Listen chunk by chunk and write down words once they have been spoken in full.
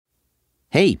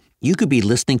Hey, you could be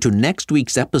listening to next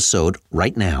week's episode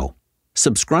right now.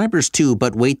 Subscribers to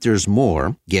But Wait There's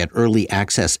More get early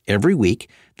access every week,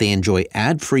 they enjoy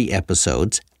ad-free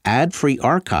episodes, ad-free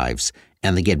archives,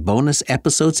 and they get bonus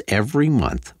episodes every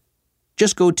month.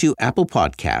 Just go to Apple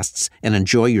Podcasts and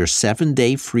enjoy your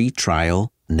 7-day free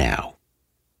trial now.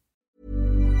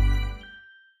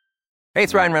 Hey,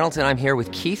 it's Ryan Reynolds, and I'm here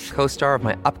with Keith, co-star of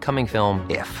my upcoming film,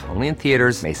 If, only in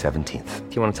theaters May 17th.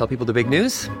 Do you want to tell people the big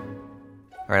news?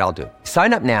 All right, I'll do it.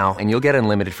 Sign up now and you'll get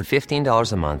unlimited for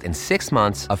 $15 a month and 6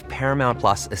 months of Paramount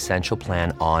Plus Essential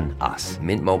Plan on us.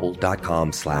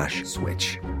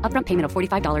 MintMobile.com/switch. Upfront payment of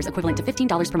 $45 equivalent to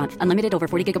 $15 per month. Unlimited over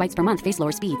 40 gigabytes per month. Face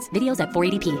lower speeds. Videos at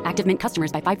 480p. Active Mint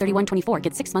customers by 531.24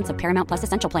 get 6 months of Paramount Plus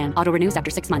Essential Plan. Auto renews after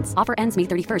 6 months. Offer ends May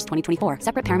 31st, 2024.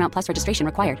 Separate Paramount Plus registration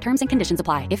required. Terms and conditions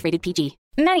apply if rated PG.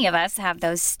 Many of us have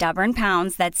those stubborn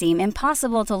pounds that seem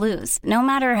impossible to lose, no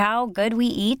matter how good we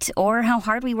eat or how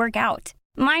hard we work out.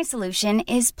 My solution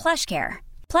is PlushCare.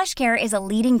 PlushCare is a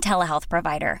leading telehealth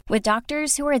provider with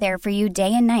doctors who are there for you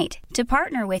day and night to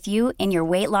partner with you in your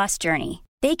weight loss journey.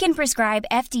 They can prescribe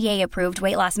FDA-approved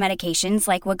weight loss medications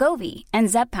like Wegovy and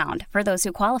Zepbound for those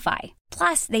who qualify.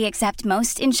 Plus, they accept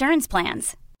most insurance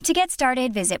plans. To get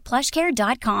started, visit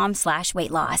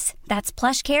plushcare.com/weightloss. That's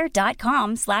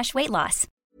plushcare.com/weightloss.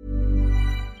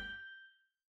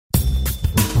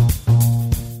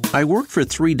 I worked for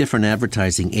 3 different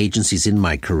advertising agencies in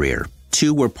my career.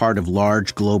 2 were part of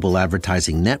large global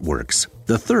advertising networks.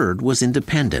 The third was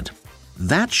independent.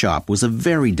 That shop was a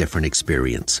very different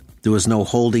experience. There was no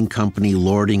holding company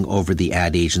lording over the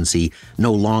ad agency,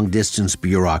 no long-distance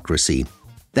bureaucracy.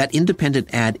 That independent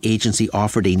ad agency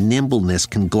offered a nimbleness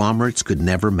conglomerates could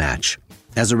never match.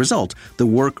 As a result, the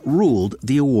work ruled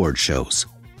the award shows.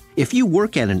 If you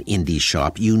work at an indie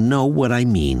shop, you know what I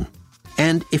mean.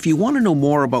 And if you want to know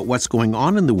more about what's going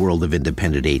on in the world of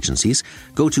independent agencies,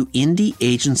 go to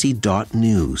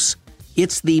indieagency.news.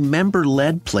 It's the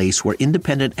member-led place where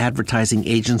independent advertising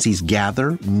agencies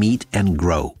gather, meet, and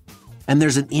grow. And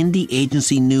there's an Indie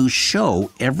Agency News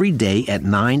show every day at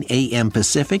 9 a.m.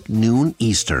 Pacific, noon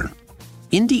Eastern.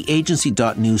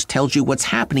 Indieagency.news tells you what's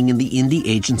happening in the indie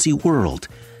agency world.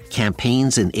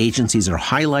 Campaigns and agencies are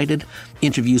highlighted.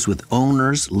 Interviews with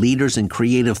owners, leaders, and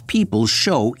creative people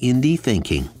show indie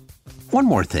thinking. One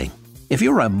more thing. If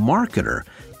you're a marketer,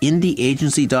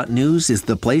 indieagency.news is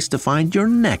the place to find your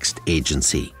next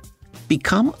agency.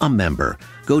 Become a member.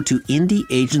 Go to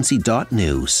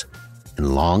indieagency.news.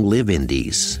 And long live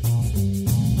indies.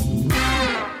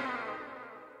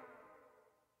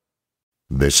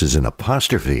 This is an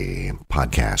Apostrophe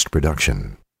podcast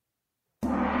production.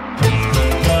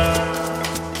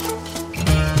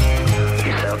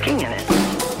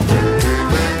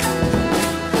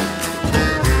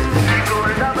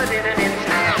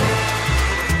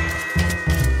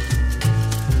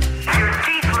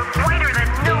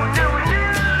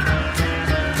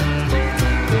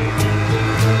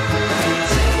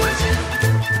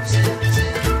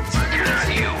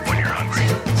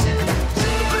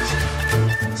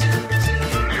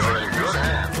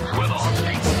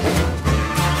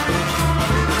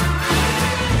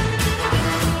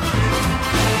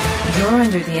 You're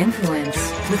Under the Influence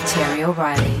with Terry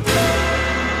O'Reilly.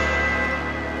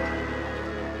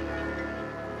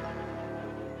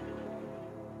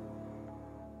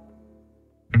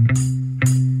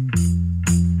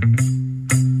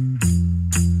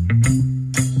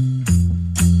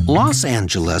 Los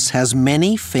Angeles has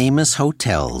many famous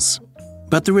hotels,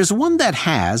 but there is one that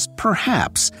has,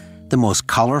 perhaps, the most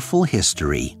colorful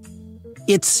history.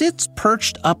 It sits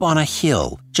perched up on a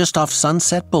hill just off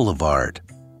Sunset Boulevard.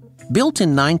 Built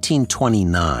in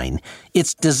 1929,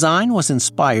 its design was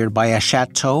inspired by a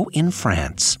chateau in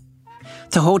France.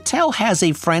 The hotel has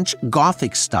a French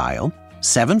Gothic style,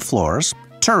 7 floors,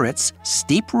 turrets,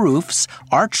 steep roofs,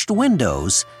 arched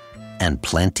windows, and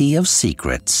plenty of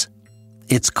secrets.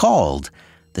 It's called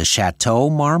the Chateau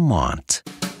Marmont.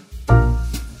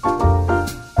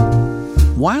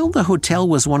 While the hotel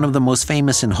was one of the most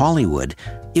famous in Hollywood,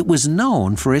 it was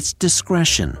known for its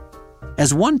discretion.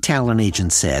 As one talent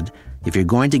agent said, if you're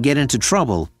going to get into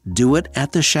trouble, do it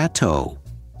at the chateau.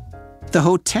 The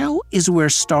hotel is where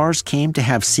stars came to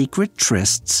have secret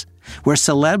trysts, where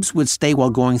celebs would stay while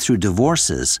going through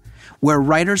divorces, where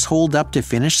writers holed up to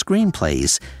finish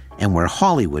screenplays, and where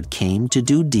Hollywood came to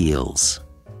do deals.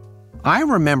 I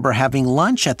remember having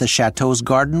lunch at the chateau's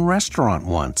garden restaurant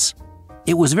once.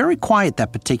 It was very quiet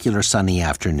that particular sunny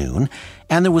afternoon,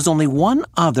 and there was only one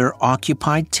other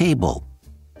occupied table.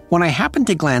 When I happened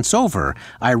to glance over,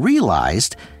 I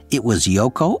realized it was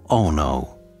Yoko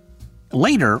Ono.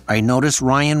 Later, I noticed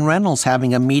Ryan Reynolds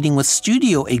having a meeting with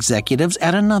studio executives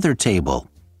at another table.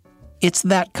 It's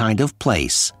that kind of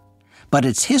place. But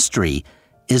its history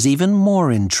is even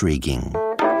more intriguing.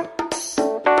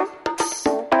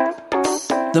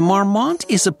 The Marmont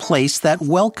is a place that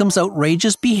welcomes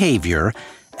outrageous behavior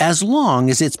as long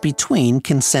as it's between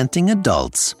consenting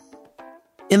adults.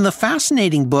 In the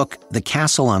fascinating book The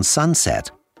Castle on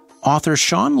Sunset, author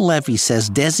Sean Levy says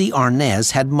Desi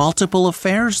Arnaz had multiple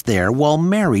affairs there while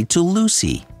married to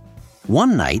Lucy.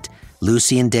 One night,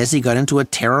 Lucy and Desi got into a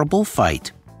terrible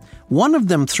fight. One of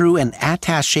them threw an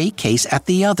attaché case at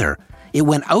the other. It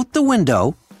went out the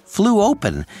window, flew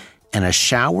open, and a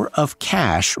shower of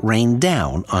cash rained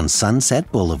down on Sunset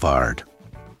Boulevard.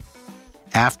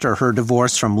 After her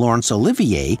divorce from Laurence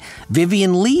Olivier,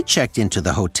 Vivian Lee checked into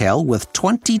the hotel with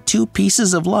 22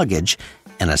 pieces of luggage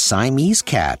and a Siamese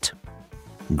cat.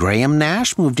 Graham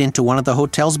Nash moved into one of the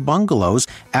hotel's bungalows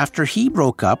after he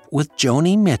broke up with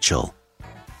Joni Mitchell.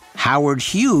 Howard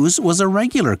Hughes was a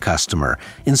regular customer,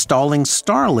 installing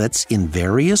starlets in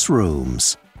various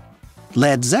rooms.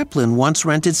 Led Zeppelin once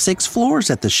rented 6 floors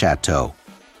at the chateau.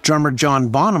 Drummer John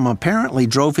Bonham apparently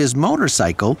drove his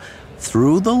motorcycle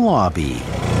through the lobby.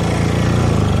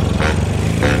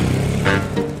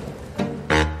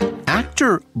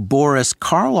 Actor Boris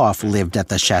Karloff lived at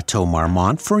the Chateau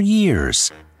Marmont for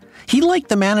years. He liked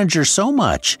the manager so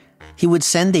much, he would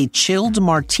send a chilled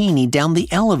martini down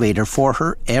the elevator for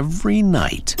her every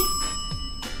night.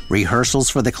 Rehearsals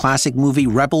for the classic movie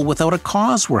Rebel Without a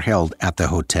Cause were held at the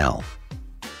hotel.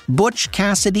 Butch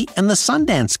Cassidy and the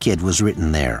Sundance Kid was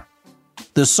written there.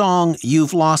 The song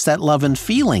You've Lost That Love and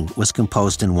Feeling was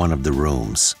composed in one of the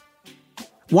rooms.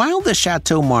 While the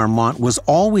Chateau Marmont was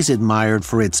always admired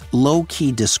for its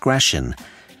low-key discretion,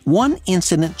 one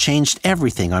incident changed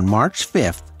everything on March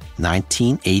 5th,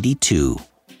 1982.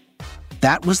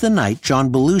 That was the night John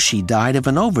Belushi died of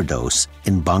an overdose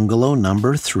in bungalow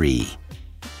number 3.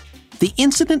 The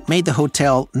incident made the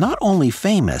hotel not only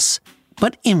famous,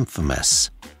 but infamous.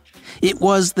 It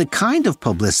was the kind of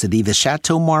publicity the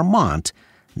Chateau Marmont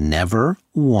never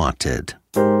wanted.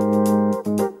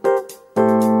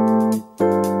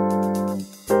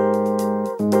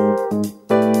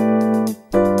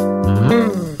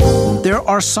 There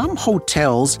are some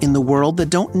hotels in the world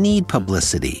that don't need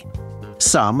publicity.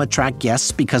 Some attract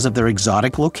guests because of their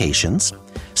exotic locations,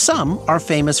 some are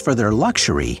famous for their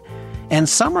luxury, and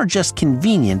some are just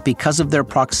convenient because of their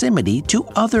proximity to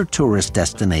other tourist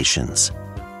destinations.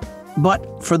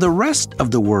 But for the rest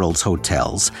of the world's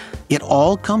hotels, it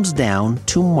all comes down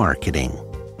to marketing.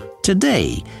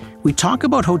 Today, we talk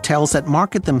about hotels that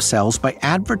market themselves by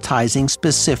advertising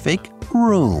specific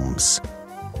rooms.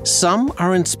 Some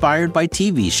are inspired by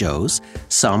TV shows,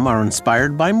 some are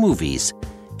inspired by movies,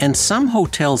 and some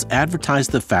hotels advertise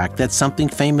the fact that something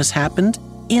famous happened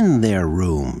in their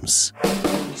rooms.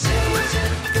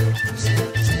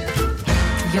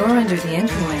 You're under the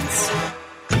influence.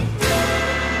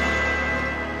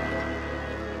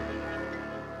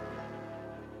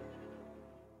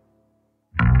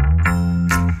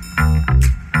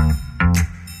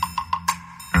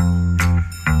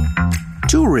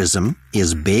 Tourism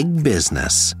is big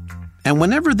business. And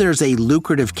whenever there's a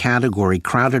lucrative category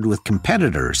crowded with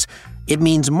competitors, it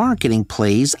means marketing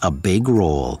plays a big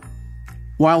role.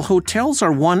 While hotels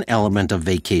are one element of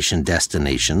vacation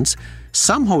destinations,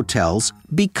 some hotels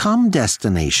become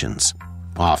destinations.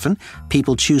 Often,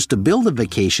 people choose to build a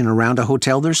vacation around a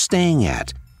hotel they're staying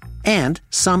at. And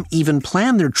some even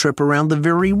plan their trip around the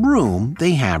very room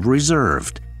they have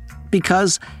reserved.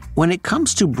 Because when it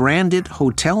comes to branded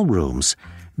hotel rooms,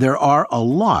 there are a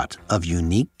lot of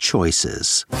unique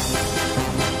choices.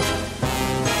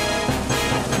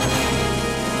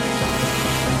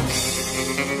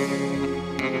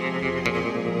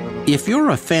 If you're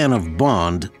a fan of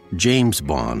Bond, James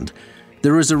Bond,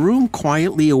 there is a room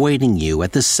quietly awaiting you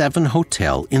at the 7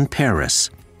 Hotel in Paris.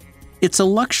 It's a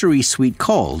luxury suite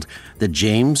called the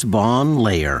James Bond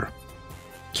Layer.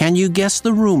 Can you guess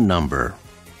the room number?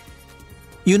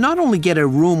 You not only get a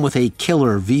room with a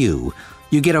killer view,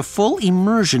 you get a full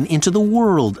immersion into the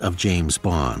world of James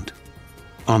Bond.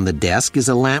 On the desk is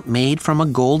a lamp made from a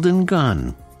golden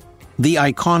gun. The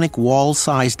iconic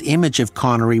wall-sized image of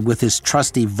Connery with his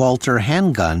trusty Walther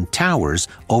handgun towers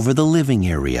over the living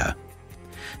area.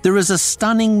 There is a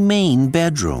stunning main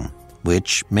bedroom,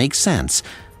 which makes sense,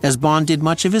 as Bond did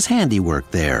much of his handiwork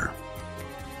there.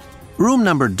 Room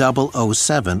number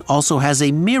 007 also has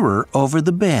a mirror over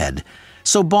the bed,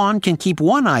 so Bond can keep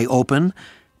one eye open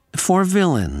for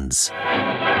villains.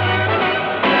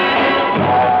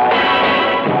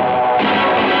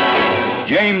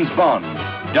 James Bond,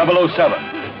 007.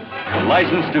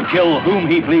 licensed to kill whom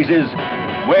he pleases,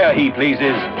 where he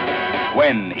pleases,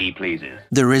 when he pleases.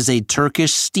 There is a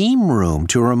Turkish steam room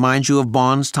to remind you of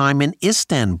Bond's time in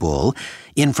Istanbul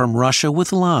in From Russia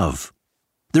with Love.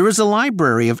 There is a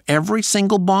library of every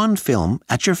single Bond film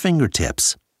at your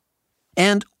fingertips.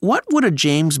 And what would a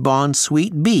James Bond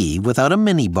suite be without a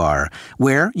minibar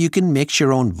where you can mix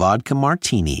your own vodka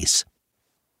martinis?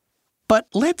 But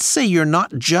let's say you're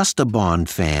not just a Bond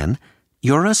fan,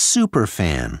 you're a super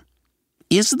fan.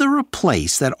 Is there a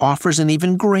place that offers an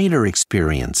even greater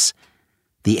experience?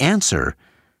 The answer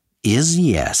is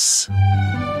yes.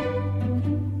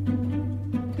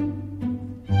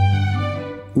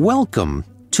 Welcome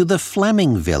to the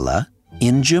Fleming Villa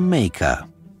in Jamaica.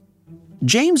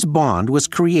 James Bond was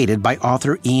created by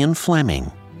author Ian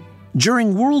Fleming.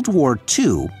 During World War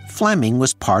II, Fleming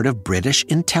was part of British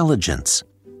intelligence.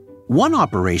 One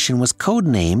operation was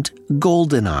codenamed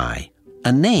GoldenEye,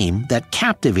 a name that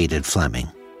captivated Fleming.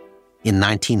 In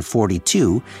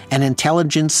 1942, an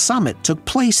intelligence summit took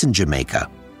place in Jamaica.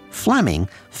 Fleming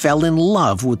fell in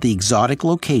love with the exotic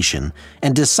location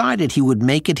and decided he would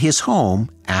make it his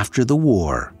home after the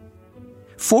war.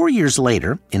 4 years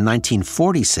later, in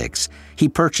 1946, he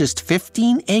purchased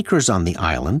 15 acres on the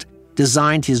island,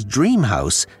 designed his dream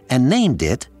house, and named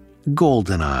it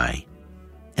GoldenEye.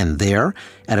 And there,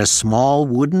 at a small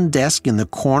wooden desk in the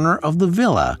corner of the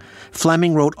villa,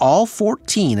 Fleming wrote all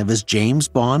 14 of his James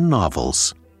Bond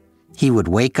novels. He would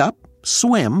wake up,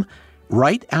 swim,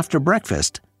 write after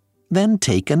breakfast, then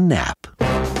take a nap.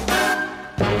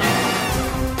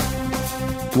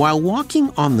 While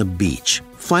walking on the beach,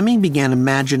 Fleming began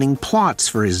imagining plots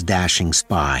for his dashing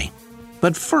spy.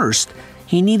 But first,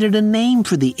 he needed a name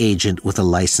for the agent with a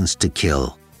license to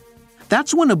kill.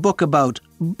 That's when a book about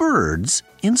birds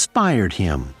inspired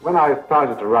him. When I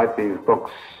started to write these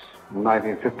books in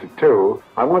 1952,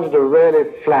 I wanted a really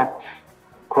flat,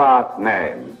 quiet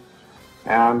name.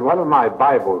 And one of my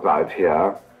Bibles out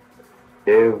here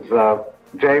is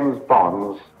James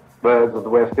Bond's Birds of the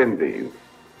West Indies,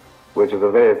 which is a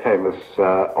very famous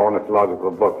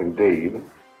ornithological book indeed.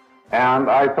 And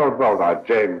I thought, well, now,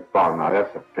 James Bond, now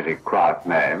that's a pretty quiet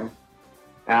name.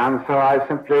 And so I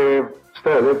simply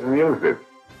stole it and used it.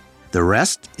 The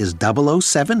rest is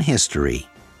 007 history.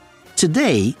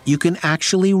 Today, you can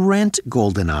actually rent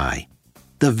GoldenEye.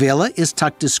 The villa is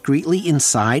tucked discreetly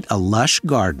inside a lush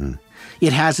garden.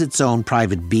 It has its own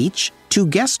private beach, 2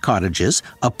 guest cottages,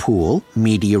 a pool,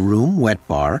 media room, wet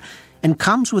bar, and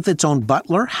comes with its own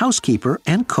butler, housekeeper,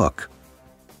 and cook.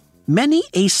 Many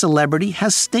a celebrity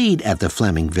has stayed at the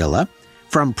Fleming Villa,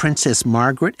 from Princess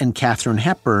Margaret and Katharine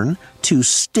Hepburn to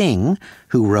Sting,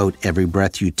 who wrote Every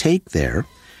Breath You Take there,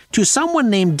 to someone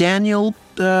named Daniel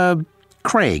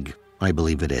Craig, I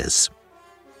believe it is.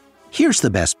 Here's the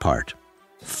best part.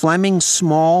 Fleming's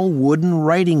small wooden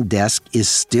writing desk is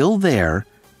still there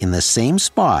in the same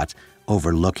spot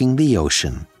overlooking the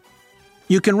ocean.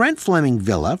 You can rent Fleming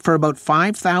Villa for about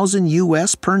 $5,000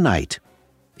 US per night.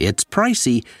 It's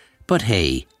pricey, but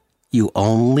hey, you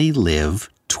only live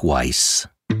twice.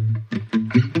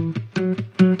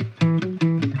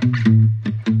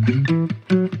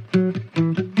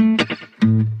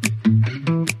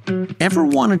 Ever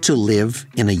wanted to live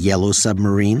in a yellow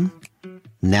submarine?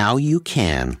 Now you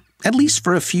can, at least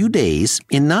for a few days,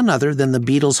 in none other than the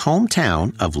Beatles'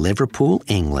 hometown of Liverpool,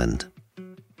 England.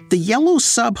 The Yellow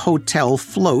Sub Hotel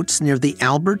floats near the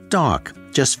Albert Dock,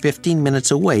 just 15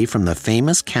 minutes away from the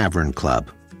famous Cavern Club.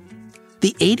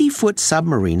 The 80-foot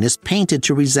submarine is painted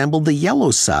to resemble the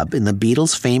Yellow Sub in the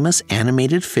Beatles' famous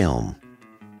animated film.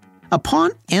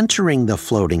 Upon entering the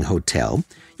floating hotel,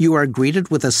 you are greeted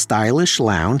with a stylish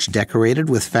lounge decorated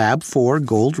with Fab 4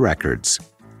 gold records.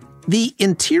 The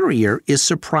interior is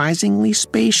surprisingly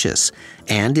spacious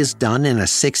and is done in a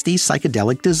 60s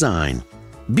psychedelic design.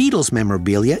 Beatles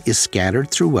memorabilia is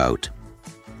scattered throughout.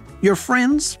 Your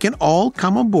friends can all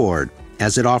come aboard,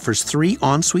 as it offers 3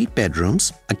 ensuite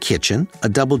bedrooms, a kitchen, a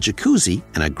double jacuzzi,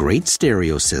 and a great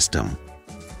stereo system.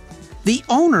 The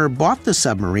owner bought the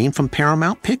submarine from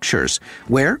Paramount Pictures,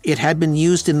 where it had been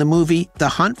used in the movie The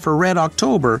Hunt for Red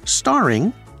October,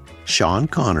 starring Sean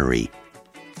Connery.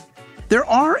 There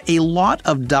are a lot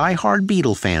of die-hard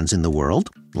Beatle fans in the world,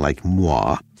 like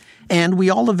moi, and we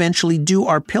all eventually do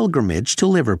our pilgrimage to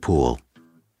Liverpool.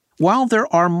 While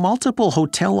there are multiple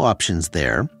hotel options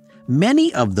there,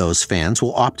 many of those fans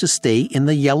will opt to stay in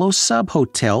the Yellow Sub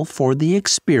Hotel for the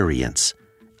experience.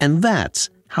 And that's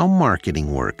how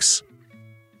marketing works.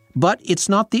 But it's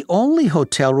not the only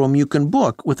hotel room you can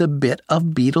book with a bit of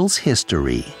Beatles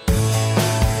history.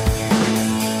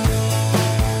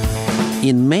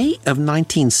 In May of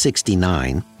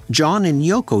 1969, John and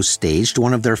Yoko staged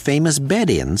one of their famous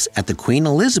bed-ins at the Queen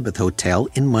Elizabeth Hotel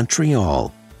in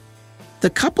Montreal. The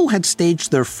couple had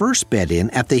staged their first bed-in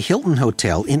at the Hilton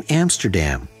Hotel in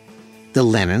Amsterdam. The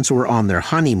Lennons were on their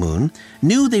honeymoon,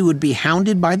 knew they would be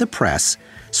hounded by the press,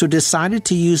 so decided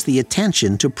to use the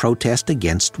attention to protest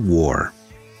against war.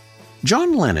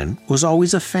 John Lennon was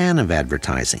always a fan of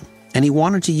advertising, and he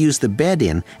wanted to use the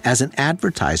bed-in as an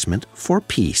advertisement for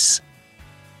peace.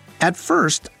 At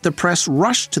first, the press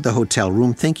rushed to the hotel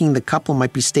room thinking the couple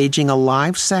might be staging a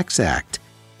live sex act.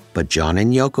 But John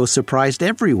and Yoko surprised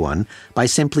everyone by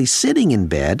simply sitting in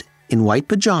bed in white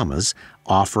pajamas,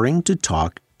 offering to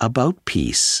talk about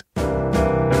peace.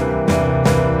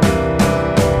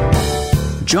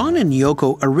 John and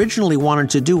Yoko originally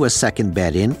wanted to do a second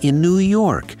bed-in in New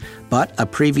York, but a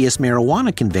previous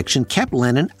marijuana conviction kept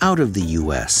Lennon out of the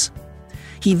U.S.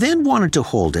 He then wanted to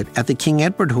hold it at the King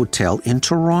Edward Hotel in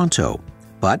Toronto,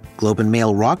 but Globe and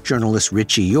Mail rock journalist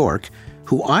Richie York,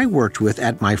 who I worked with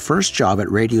at my first job at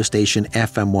radio station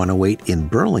FM 108 in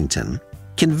Burlington,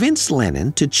 convinced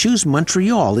Lennon to choose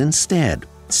Montreal instead,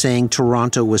 saying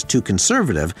Toronto was too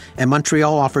conservative and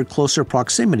Montreal offered closer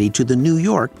proximity to the New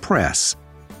York press.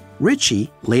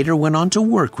 Richie later went on to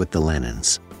work with the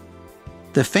Lennons.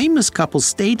 The famous couple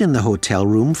stayed in the hotel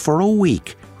room for a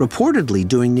week, reportedly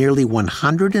doing nearly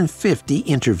 150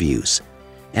 interviews,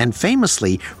 and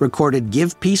famously recorded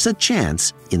Give Peace a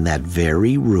Chance in that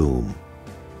very room.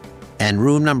 And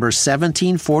room number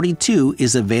 1742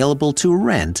 is available to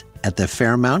rent at the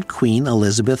Fairmount Queen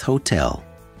Elizabeth Hotel.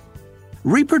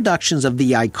 Reproductions of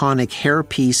the iconic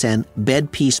hairpiece and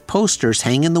bedpiece posters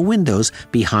hang in the windows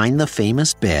behind the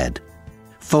famous bed.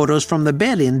 Photos from the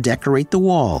bed-in decorate the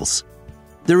walls.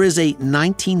 There is a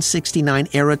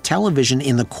 1969-era television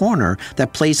in the corner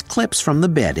that plays clips from the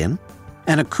bed-in.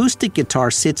 An acoustic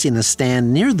guitar sits in a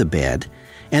stand near the bed,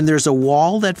 and there's a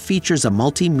wall that features a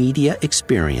multimedia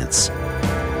experience.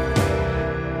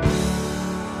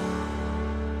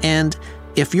 And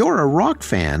if you're a rock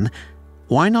fan,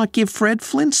 why not give Fred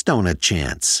Flintstone a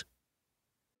chance?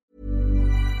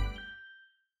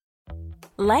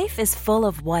 Life is full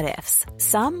of what-ifs.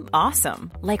 Some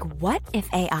awesome, like what if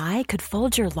AI could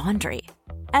fold your laundry?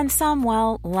 And some,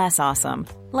 well, less awesome,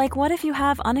 like what if you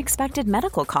have unexpected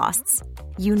medical costs?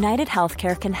 United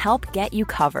Healthcare can help get you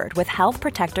covered with Health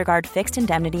Protector Guard fixed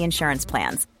indemnity insurance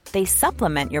plans. They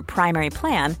supplement your primary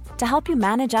plan to help you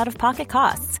manage out-of-pocket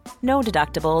costs. No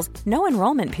deductibles, no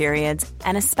enrollment periods,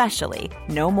 and especially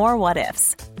no more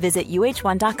what-ifs. Visit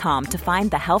uh1.com to find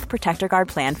the Health Protector Guard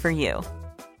plan for you.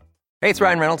 Hey, it's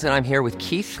Ryan Reynolds, and I'm here with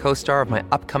Keith, co-star of my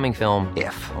upcoming film,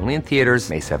 If, only in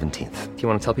theaters May 17th. Do you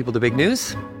want to tell people the big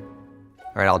news?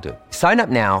 All right, I'll do it. Sign up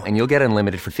now and you'll get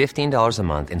unlimited for $15 a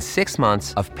month and 6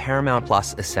 months of Paramount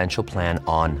Plus Essential Plan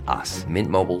on us.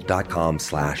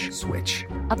 MintMobile.com/switch.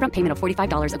 Upfront payment of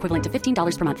 $45 equivalent to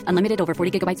 $15 per month. Unlimited over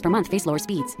 40 gigabytes per month. Face lower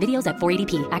speeds. Videos at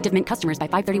 480p. Active Mint customers by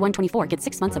 531.24 get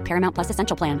 6 months of Paramount Plus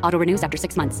Essential Plan. Auto renews after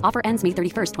 6 months. Offer ends May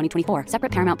 31st, 2024.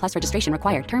 Separate Paramount Plus registration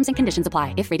required. Terms and conditions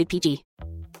apply if rated PG.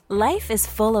 Life is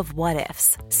full of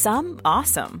what-ifs. Some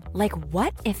awesome, like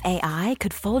what if AI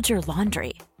could fold your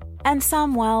laundry? And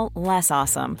some, well, less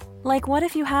awesome, like what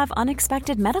if you have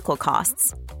unexpected medical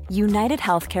costs? United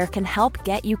Healthcare can help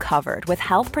get you covered with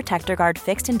Health Protector Guard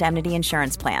fixed indemnity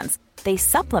insurance plans. They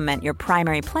supplement your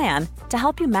primary plan to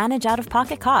help you manage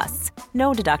out-of-pocket costs.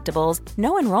 No deductibles,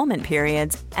 no enrollment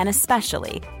periods, and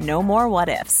especially no more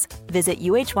what-ifs. Visit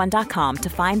uh1.com to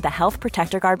find the Health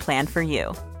Protector Guard plan for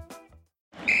you.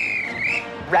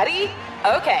 Ready?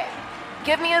 Okay.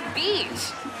 Give me a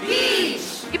beach.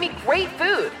 Beach. Give me great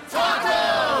food.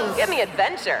 Tacos. Give me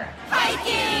adventure.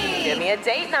 Hiking. Give me a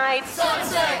date night.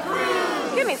 Sunset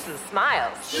cruise. Give me some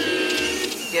smiles.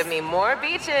 Cheese. Give me more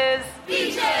beaches.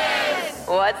 Beaches.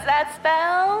 What's that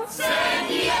spell? San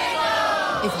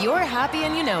Diego. If you're happy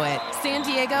and you know it, San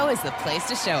Diego is the place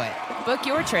to show it. Book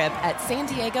your trip at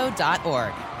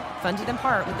sandiego.org. Funded in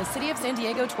part with the City of San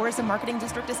Diego Tourism Marketing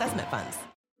District Assessment Funds.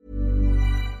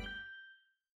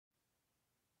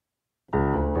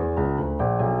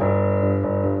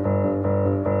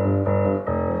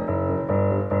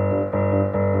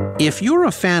 If you're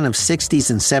a fan of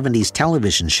 60s and 70s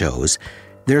television shows,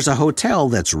 there's a hotel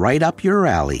that's right up your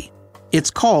alley. It's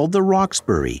called the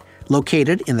Roxbury,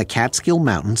 located in the Catskill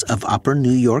Mountains of Upper New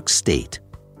York State.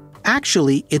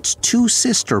 Actually, it's two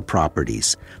sister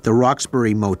properties, the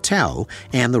Roxbury Motel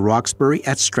and the Roxbury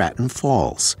at Stratton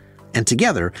Falls. And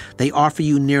together, they offer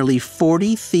you nearly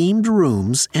 40 themed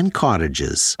rooms and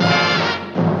cottages.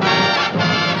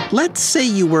 Let's say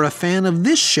you were a fan of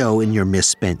this show in your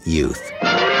misspent youth.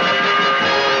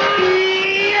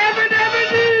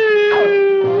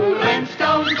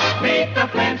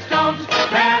 Flintstones.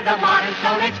 They're the modern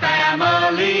Stone Age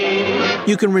family.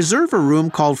 You can reserve a room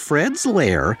called Fred's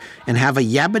Lair and have a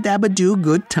yabba-dabba-doo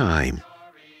good time.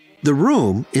 The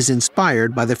room is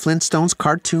inspired by the Flintstones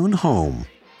cartoon home.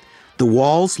 The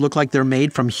walls look like they're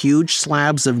made from huge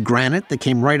slabs of granite that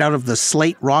came right out of the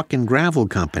Slate Rock and Gravel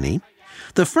Company.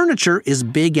 The furniture is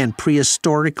big and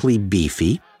prehistorically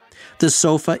beefy. The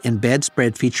sofa and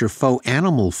bedspread feature faux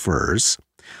animal furs.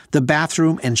 The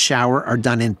bathroom and shower are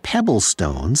done in pebble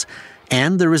stones,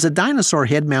 and there is a dinosaur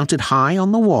head mounted high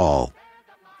on the wall.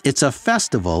 It's a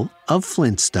festival of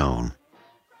Flintstone.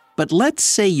 But let's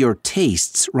say your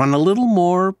tastes run a little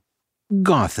more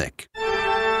gothic.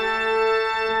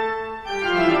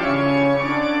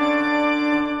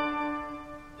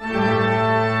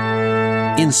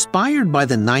 Inspired by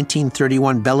the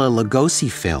 1931 Bela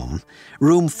Lugosi film,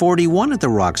 Room 41 at the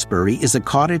Roxbury is a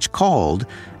cottage called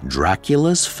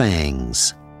Dracula's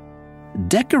Fangs.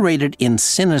 Decorated in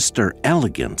sinister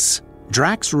elegance,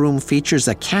 Drac's room features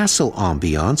a castle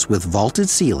ambiance with vaulted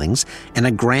ceilings and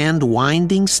a grand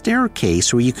winding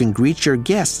staircase where you can greet your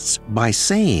guests by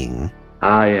saying,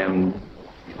 "I am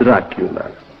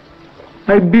Dracula.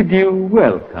 I bid you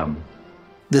welcome."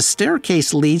 The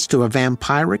staircase leads to a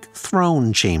vampiric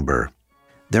throne chamber.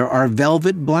 There are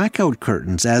velvet blackout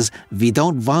curtains as we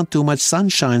don't want too much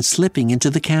sunshine slipping into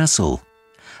the castle.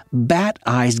 Bat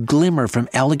eyes glimmer from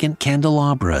elegant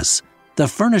candelabras. The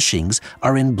furnishings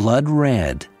are in blood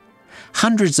red.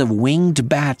 Hundreds of winged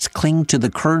bats cling to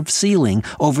the curved ceiling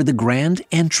over the grand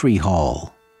entry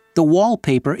hall. The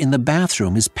wallpaper in the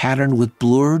bathroom is patterned with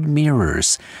blurred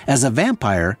mirrors, as a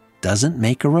vampire doesn't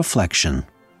make a reflection.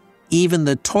 Even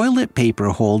the toilet paper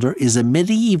holder is a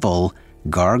medieval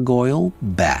gargoyle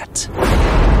bat.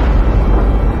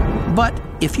 But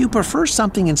if you prefer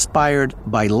something inspired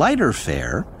by lighter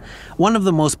fare, one of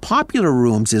the most popular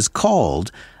rooms is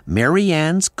called Mary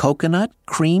Ann's Coconut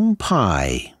Cream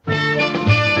Pie.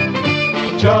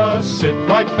 Just sit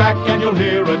right back and you'll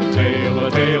hear a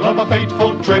tale of a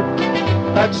fateful trip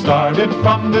that started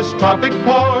from this tropic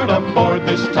port aboard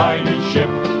this tiny ship.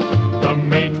 The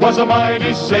mate was a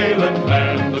mighty sailing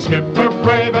man, the skipper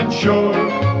brave and sure.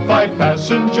 5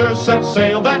 passengers set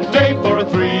sail that day for a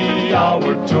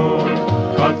 3-hour tour.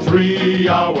 A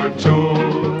 3-hour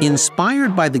tour.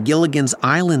 Inspired by the Gilligan's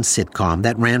Island sitcom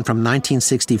that ran from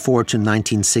 1964 to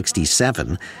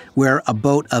 1967, where a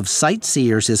boat of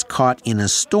sightseers is caught in a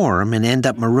storm and end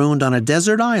up marooned on a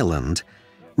desert island,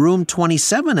 Room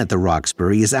 27 at the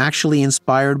Roxbury is actually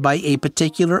inspired by a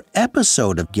particular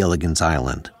episode of Gilligan's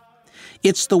Island.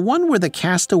 It's the one where the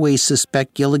castaways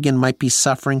suspect Gilligan might be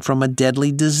suffering from a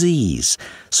deadly disease,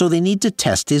 so they need to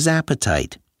test his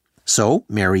appetite. So,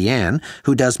 Mary Ann,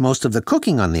 who does most of the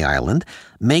cooking on the island,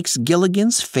 makes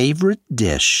Gilligan's favorite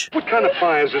dish. What kind of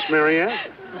pie is this, Mary Ann?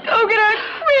 Coconut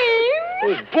cream!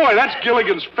 Oh, boy, that's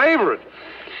Gilligan's favorite.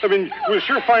 I mean, we'll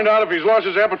sure find out if he's lost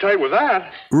his appetite with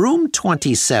that. Room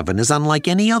 27 is unlike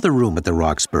any other room at the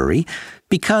Roxbury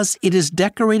because it is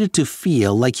decorated to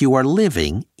feel like you are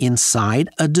living inside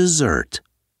a dessert.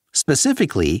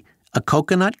 Specifically, a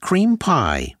coconut cream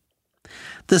pie.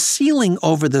 The ceiling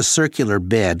over the circular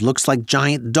bed looks like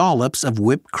giant dollops of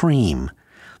whipped cream.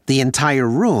 The entire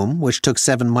room, which took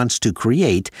 7 months to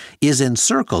create, is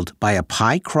encircled by a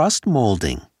pie crust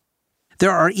molding. There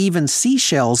are even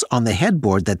seashells on the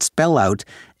headboard that spell out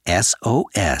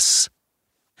SOS.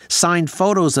 Signed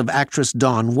photos of actress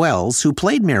Dawn Wells, who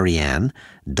played Mary Ann,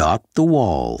 dot the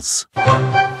walls.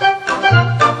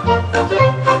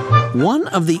 One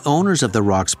of the owners of the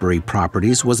Roxbury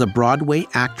properties was a Broadway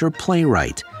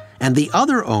actor-playwright, and the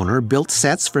other owner built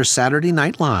sets for Saturday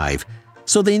Night Live,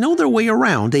 so they know their way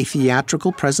around a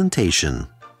theatrical presentation.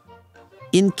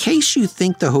 In case you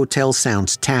think the hotel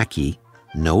sounds tacky,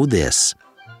 know this.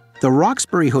 The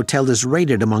Roxbury Hotel is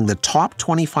rated among the top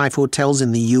 25 hotels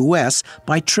in the U.S.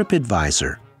 by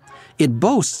TripAdvisor. It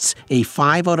boasts a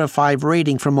 5 out of 5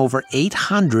 rating from over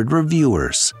 800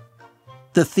 reviewers.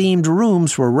 The themed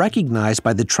rooms were recognized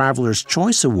by the Traveler's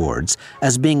Choice Awards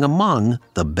as being among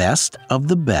the best of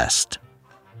the best.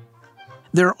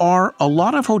 There are a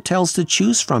lot of hotels to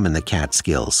choose from in the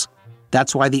Catskills.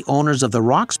 That's why the owners of the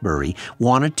Roxbury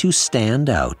wanted to stand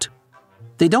out.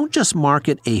 They don't just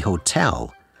market a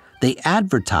hotel, they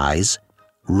advertise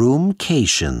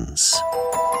roomcations.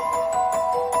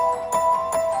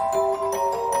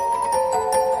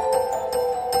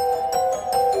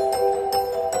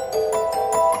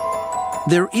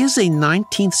 There is a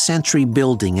 19th century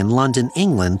building in London,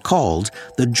 England called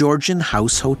the Georgian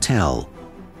House Hotel.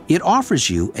 It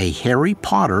offers you a Harry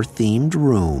Potter-themed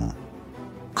room.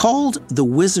 Called the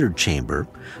Wizard Chamber,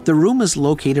 the room is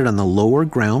located on the lower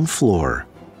ground floor.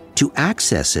 To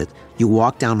access it, you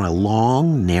walk down a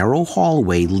long, narrow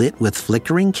hallway lit with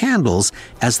flickering candles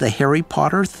as the Harry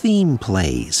Potter theme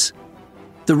plays.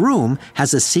 The room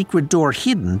has a secret door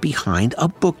hidden behind a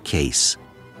bookcase.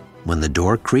 When the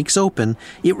door creaks open,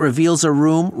 it reveals a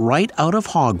room right out of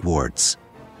Hogwarts.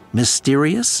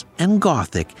 Mysterious and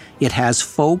gothic, it has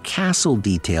faux castle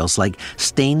details like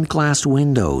stained glass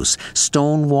windows,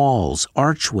 stone walls,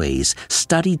 archways,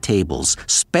 study tables,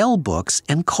 spell books,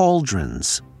 and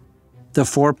cauldrons. The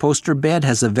four-poster bed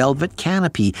has a velvet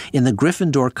canopy in the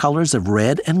Gryffindor colors of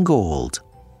red and gold.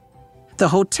 The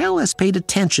hotel has paid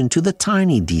attention to the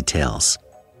tiny details.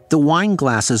 The wine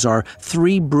glasses are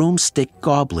 3 broomstick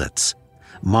goblets.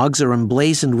 Mugs are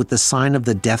emblazoned with the sign of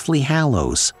the Deathly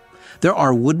Hallows. There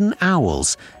are wooden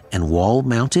owls and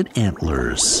wall-mounted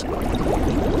antlers.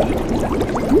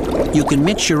 You can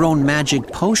mix your own magic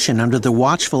potion under the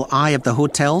watchful eye of the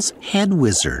hotel's head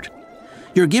wizard.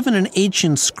 You're given an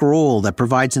ancient scroll that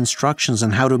provides instructions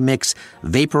on how to mix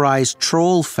vaporized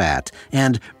troll fat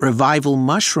and revival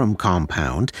mushroom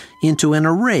compound into an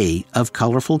array of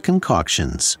colorful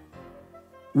concoctions.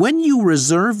 When you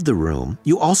reserve the room,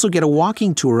 you also get a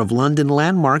walking tour of London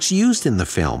landmarks used in the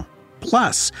film.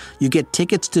 Plus, you get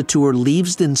tickets to tour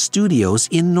Leavesden Studios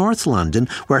in North London,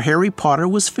 where Harry Potter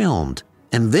was filmed.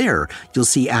 And there, you'll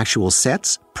see actual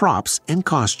sets, props, and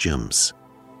costumes.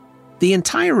 The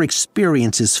entire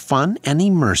experience is fun and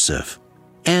immersive.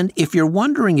 And if you're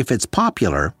wondering if it's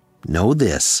popular, know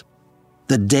this.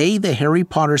 The day the Harry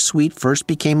Potter suite first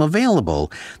became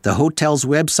available, the hotel's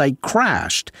website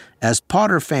crashed as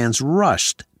Potter fans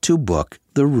rushed to book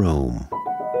the room.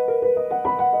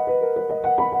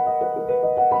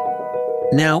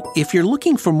 Now, if you're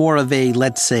looking for more of a,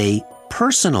 let's say,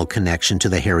 personal connection to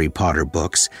the Harry Potter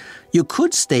books, you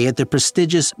could stay at the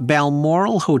prestigious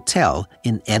Balmoral Hotel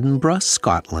in Edinburgh,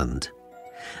 Scotland.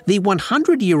 The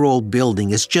 100-year-old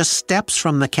building is just steps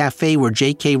from the cafe where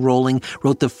J.K. Rowling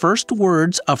wrote the first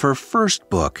words of her first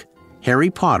book, Harry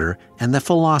Potter and the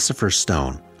Philosopher's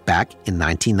Stone, back in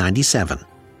 1997.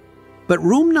 But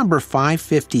room number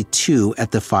 552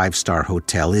 at the 5-star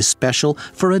hotel is special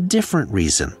for a different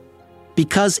reason.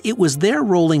 Because it was there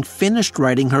Rowling finished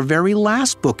writing her very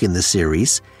last book in the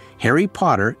series, Harry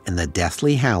Potter and the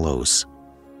Deathly Hallows.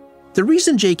 The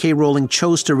reason J.K. Rowling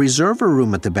chose to reserve a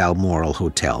room at the Balmoral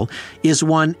Hotel is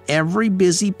one every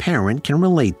busy parent can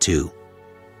relate to.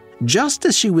 Just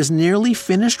as she was nearly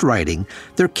finished writing,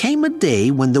 there came a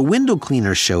day when the window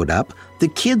cleaner showed up, the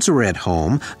kids were at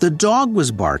home, the dog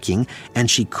was barking, and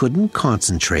she couldn't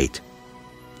concentrate.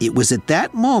 It was at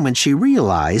that moment she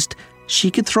realized she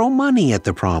could throw money at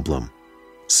the problem.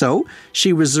 So,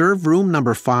 she reserved room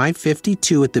number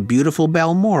 552 at the beautiful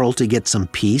Balmoral to get some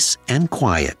peace and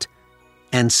quiet,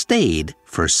 and stayed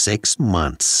for 6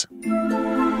 months.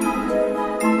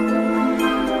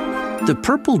 The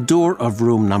purple door of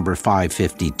room number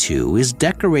 552 is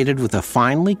decorated with a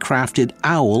finely crafted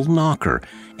owl knocker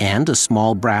and a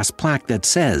small brass plaque that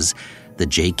says, "The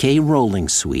J.K. Rowling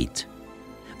Suite."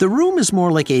 The room is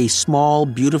more like a small,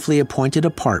 beautifully appointed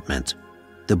apartment.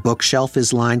 The bookshelf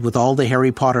is lined with all the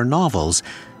Harry Potter novels,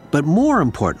 but more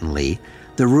importantly,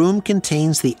 the room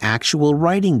contains the actual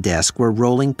writing desk where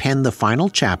Rowling penned the final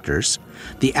chapters,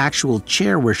 the actual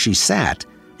chair where she sat,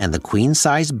 and the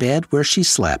queen-size bed where she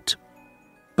slept.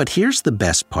 But here's the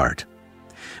best part.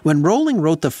 When Rowling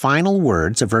wrote the final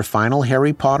words of her final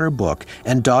Harry Potter book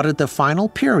and dotted the final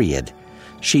period,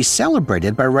 she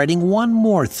celebrated by writing one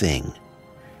more thing.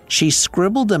 She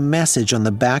scribbled a message on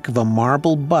the back of a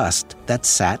marble bust that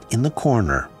sat in the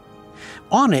corner.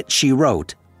 On it, she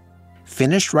wrote,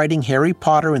 "Finished writing Harry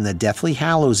Potter and the Deathly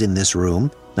Hallows in this room,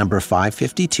 number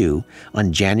 552,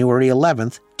 on January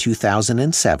 11th,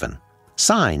 2007.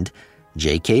 Signed,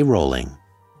 J.K. Rowling."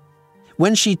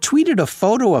 When she tweeted a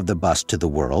photo of the bust to the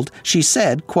world, she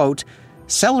said, quote,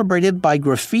 "Celebrated by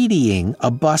graffitiing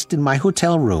a bust in my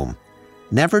hotel room.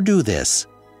 Never do this.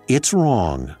 It's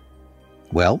wrong."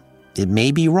 Well, it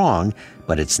may be wrong,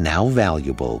 but it's now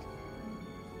valuable.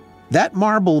 That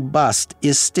marble bust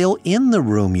is still in the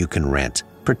room you can rent,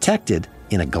 protected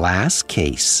in a glass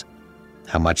case.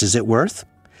 How much is it worth?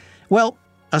 Well,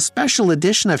 a special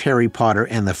edition of Harry Potter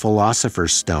and the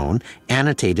Philosopher's Stone,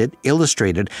 annotated,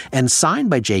 illustrated, and signed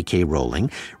by J.K.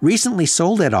 Rowling, recently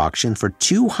sold at auction for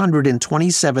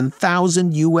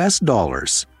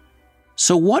 $227,000.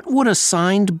 So what would a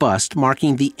signed bust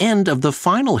marking the end of the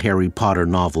final Harry Potter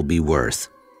novel be worth?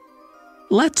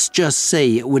 Let's just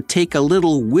say it would take a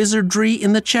little wizardry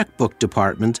in the checkbook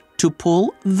department to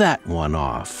pull that one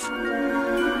off.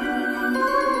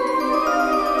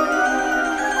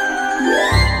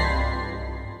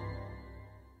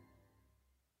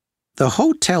 The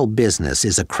hotel business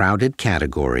is a crowded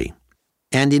category.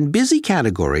 And in busy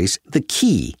categories, the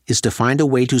key is to find a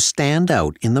way to stand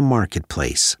out in the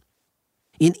marketplace.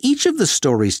 In each of the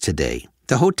stories today,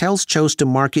 the hotels chose to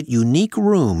market unique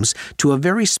rooms to a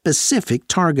very specific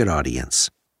target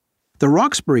audience. The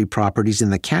Roxbury Properties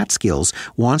in the Catskills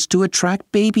wants to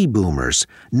attract baby boomers,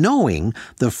 knowing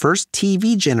the first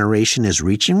TV generation is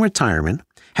reaching retirement,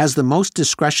 has the most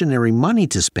discretionary money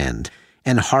to spend,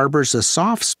 and harbors a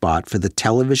soft spot for the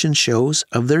television shows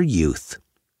of their youth.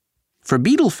 For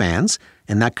Beatle fans,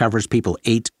 and that covers people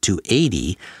 8 to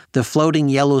 80, the Floating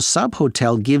Yellow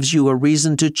Sub-Hotel gives you a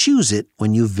reason to choose it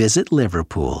when you visit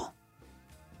Liverpool.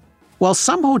 While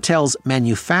some hotels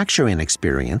manufacture an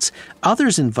experience,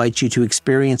 others invite you to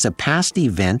experience a past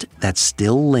event that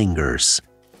still lingers.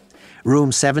 Room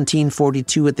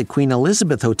 1742 at the Queen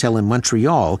Elizabeth Hotel in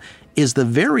Montreal is the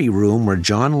very room where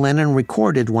John Lennon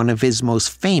recorded one of his most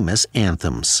famous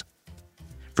anthems.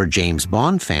 For James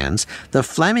Bond fans, the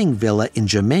Fleming Villa in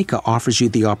Jamaica offers you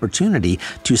the opportunity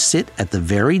to sit at the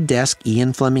very desk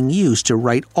Ian Fleming used to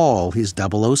write all his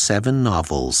 007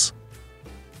 novels.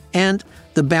 And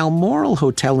the Balmoral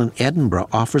Hotel in Edinburgh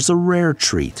offers a rare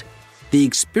treat, the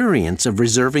experience of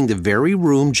reserving the very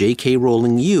room J.K.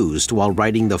 Rowling used while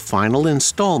writing the final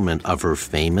installment of her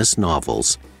famous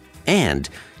novels. And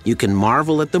you can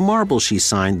marvel at the marble she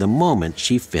signed the moment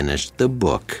she finished the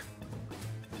book.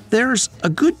 There's a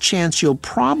good chance you'll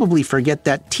probably forget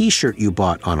that t-shirt you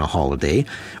bought on a holiday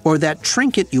or that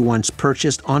trinket you once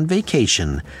purchased on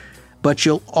vacation, but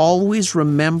you'll always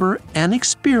remember an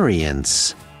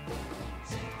experience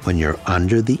when you're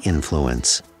under the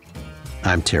influence.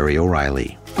 I'm Terry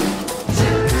O'Reilly.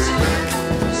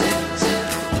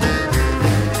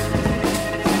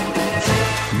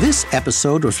 This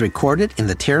episode was recorded in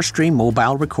the Terrestream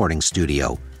Mobile Recording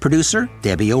Studio. Producer,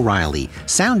 Debbie O'Reilly.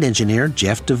 Sound engineer,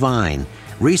 Jeff Devine.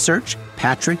 Research,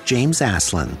 Patrick James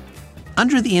Aslan.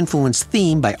 Under the Influence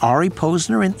theme by Ari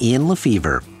Posner and Ian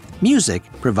Lefevre. Music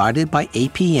provided by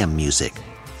APM Music.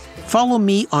 Follow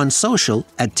me on social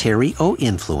at Terry O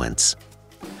Influence.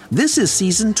 This is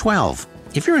Season 12.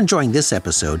 If you're enjoying this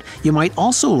episode, you might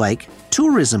also like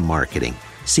Tourism Marketing,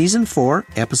 Season 4,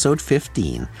 Episode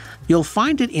 15. You'll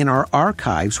find it in our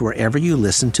archives wherever you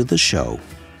listen to the show.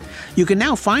 You can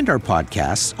now find our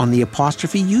podcasts on the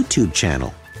Apostrophe YouTube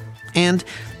channel. And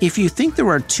if you think there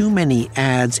are too many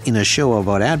ads in a show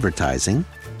about advertising,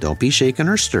 don't be shaken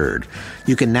or stirred.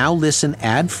 You can now listen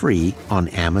ad-free on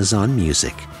Amazon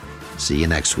Music. See you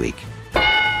next week.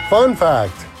 Fun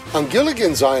fact, on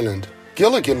Gilligan's Island,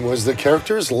 Gilligan was the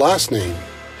character's last name.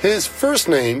 His first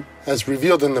name, as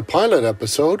revealed in the pilot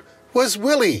episode, was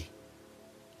Willie.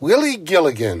 Willie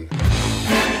Gilligan.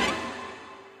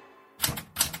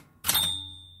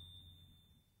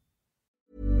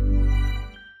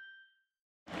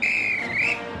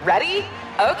 Ready?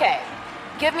 Okay.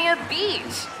 Give me a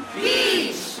beach.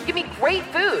 Beach. Give me great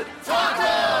food.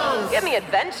 Tacos. Give me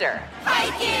adventure.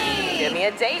 Hiking. Give me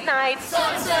a date night.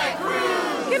 Sunset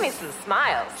cruise. Give me some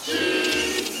smiles.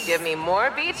 Cheese. Give me more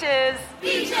beaches.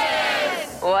 Beaches.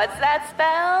 What's that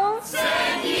spell?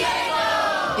 San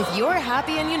Diego. If you're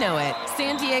happy and you know it,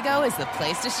 San Diego is the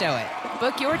place to show it.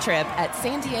 Book your trip at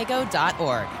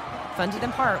sandiego.org. Funded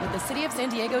in part with the City of San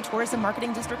Diego Tourism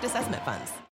Marketing District Assessment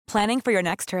Funds. Planning for your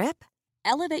next trip?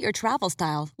 Elevate your travel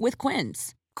style with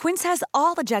Quince. Quince has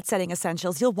all the jet-setting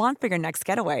essentials you'll want for your next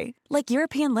getaway, like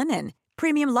European linen,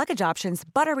 premium luggage options,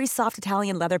 buttery soft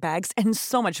Italian leather bags, and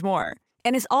so much more.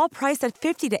 And is all priced at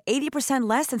 50 to 80%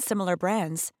 less than similar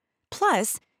brands.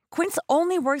 Plus, Quince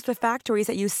only works with factories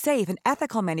that use safe and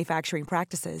ethical manufacturing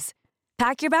practices.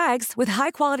 Pack your bags with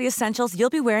high-quality essentials you'll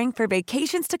be wearing for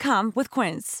vacations to come with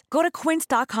Quince. Go to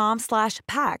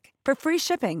quince.com/pack for free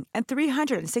shipping and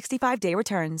 365-day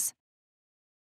returns.